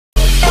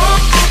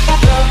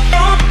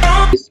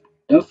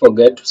Don't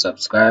forget to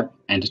subscribe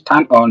and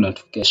turn on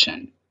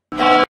notification.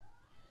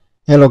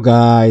 Hello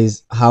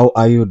guys, how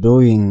are you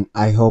doing?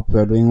 I hope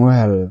you're doing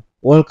well.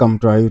 Welcome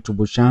to our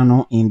YouTube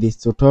channel. In this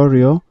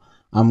tutorial,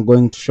 I'm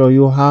going to show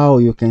you how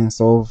you can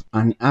solve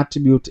an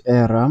attribute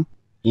error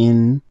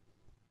in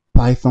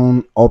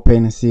Python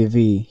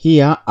OpenCV.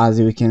 Here, as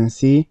we can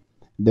see,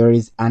 there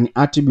is an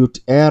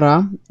attribute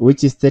error which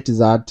states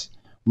that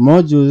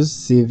modules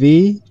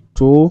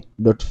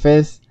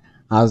cv2.face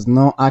has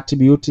no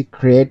attribute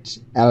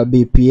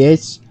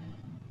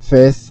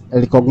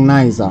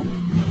createlbphfacerecognizer.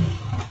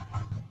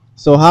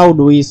 So how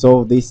do we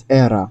solve this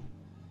error?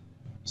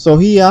 So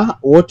here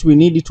what we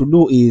need to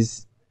do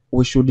is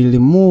we should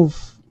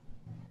remove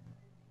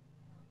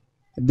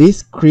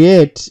this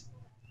create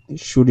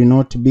should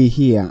not be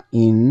here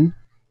in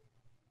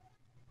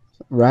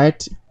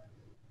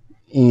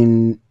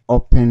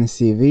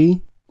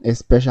OpenCV,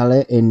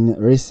 especially in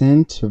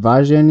recent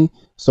version.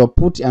 So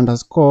put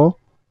underscore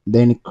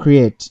then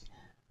create.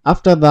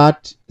 After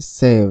that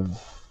save,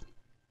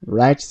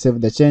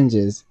 save the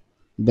changes.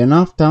 Then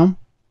after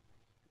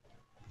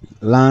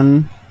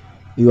run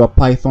your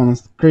Python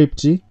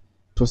script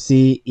to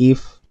see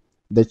if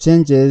the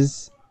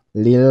changes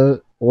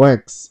really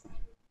works.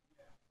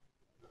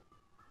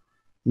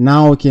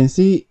 Now we can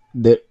see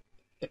the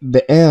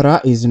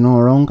error is no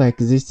longer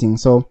existing.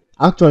 So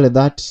actually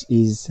that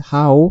is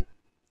how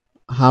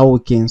we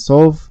can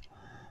solve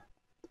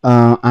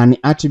an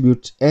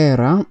attribute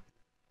error.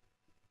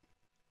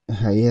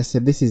 Yes,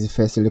 this is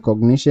face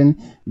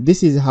recognition.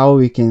 This is how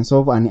we can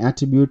solve an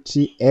attribute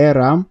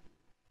error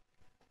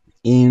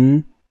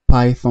in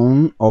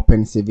Python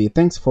OpenCV.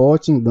 Thanks for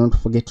watching. Don't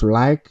forget to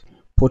like,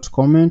 put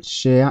comment,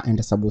 share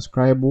and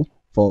subscribe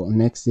for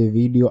next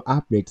video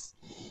updates.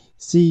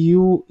 See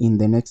you in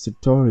the next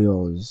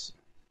tutorials.